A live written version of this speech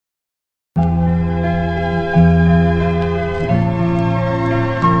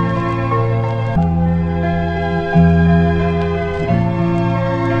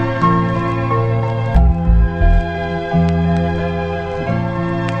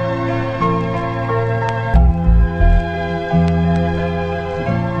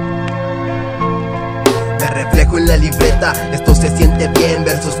una libreta. Esto se siente bien,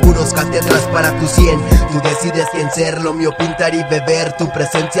 versos puros, cátedras para tu 100. Tú decides quién ser, lo mío pintar y beber. Tu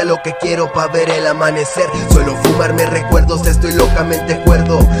presencia lo que quiero pa' ver el amanecer. Suelo fumarme recuerdos, estoy locamente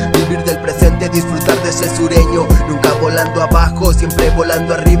cuerdo. Vivir del presente, disfrutar de ese sureño. Nunca volando abajo, siempre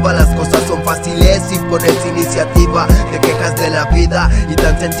volando arriba. Las cosas son fáciles y pones iniciativa. Te quejas de la vida y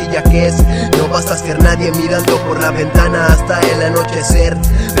tan sencilla que es. No vas a ser nadie mirando por la ventana hasta el anochecer.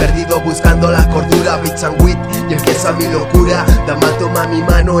 Perdido buscando la cordura, beats and wit, y empieza mi locura. Dama, toma mi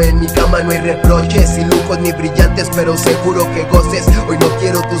mano, en mi cama no hay reproches, sin lujos ni brillantes, pero seguro que goces. Hoy no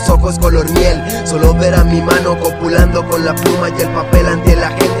quiero tus ojos color miel, solo ver a mi mano copulando con la pluma y el papel ante la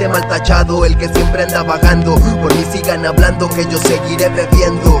gente mal tachado. El que siempre anda vagando, por mí sigan hablando que yo seguiré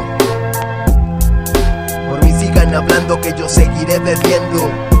bebiendo. Por mí sigan hablando que yo seguiré bebiendo.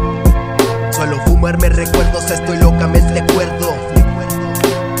 Suelo fumarme recuerdos, estoy locamente cuerdo.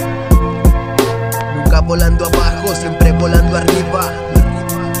 Nunca volando abajo, siempre volando arriba.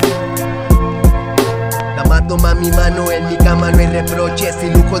 Dama, toma mi mano, en mi cama no hay reproches,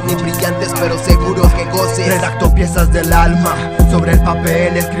 sin lujos ni brillantes, pero seguro que goces. Redacto piezas del alma, sobre el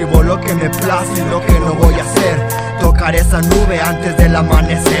papel escribo lo que me place y lo que no voy a hacer. Tocar esa nube antes del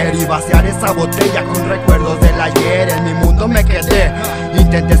amanecer y vaciar esa botella con recuerdos del ayer. En mi mundo me quedé,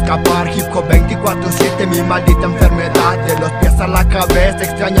 intenté escapar, hip hop 24/7, mi maldita enfermedad. De los pies a la cabeza,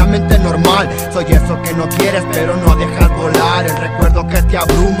 extrañamente normal. Soy eso que no quieres pero no dejas volar. El recuerdo que te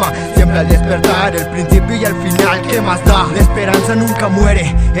abruma, siempre al despertar. El principio y el final, ¿qué más da? La esperanza nunca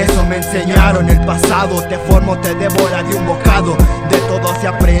muere, eso me enseñaron. El pasado te forma o te devora de un bocado. De todo se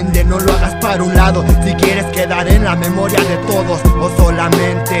aprende, no lo hagas para un lado. Si quieres quedar en la memoria de todos o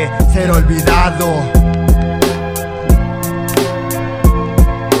solamente ser olvidado.